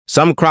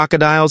Some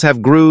crocodiles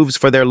have grooves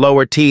for their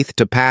lower teeth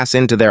to pass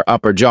into their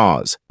upper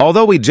jaws.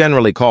 Although we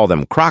generally call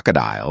them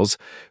crocodiles,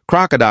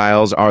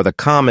 crocodiles are the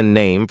common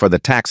name for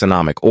the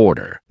taxonomic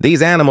order.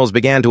 These animals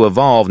began to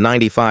evolve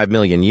 95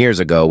 million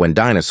years ago when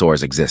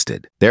dinosaurs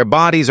existed. Their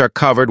bodies are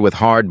covered with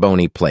hard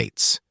bony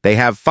plates. They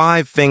have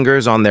 5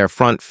 fingers on their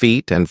front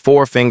feet and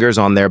 4 fingers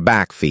on their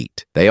back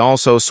feet. They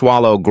also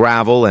swallow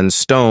gravel and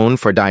stone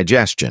for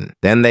digestion.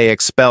 Then they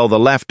expel the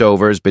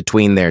leftovers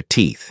between their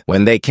teeth.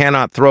 When they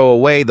cannot throw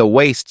away the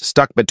waste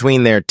stuck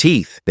between their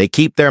teeth, they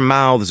keep their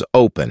mouths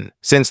open.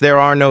 Since there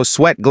are no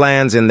sweat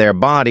glands in their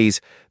bodies,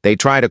 they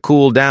try to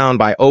cool down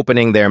by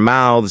opening their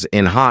mouths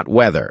in hot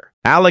weather.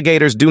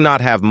 Alligators do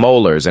not have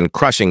molars and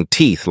crushing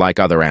teeth like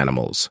other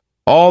animals.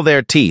 All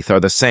their teeth are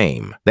the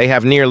same. They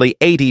have nearly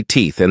 80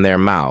 teeth in their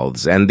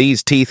mouths, and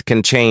these teeth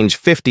can change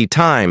 50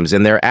 times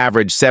in their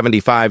average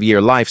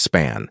 75-year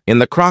lifespan. In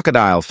the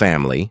crocodile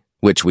family,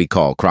 which we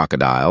call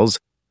crocodiles,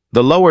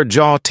 the lower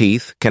jaw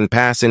teeth can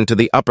pass into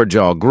the upper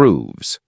jaw grooves.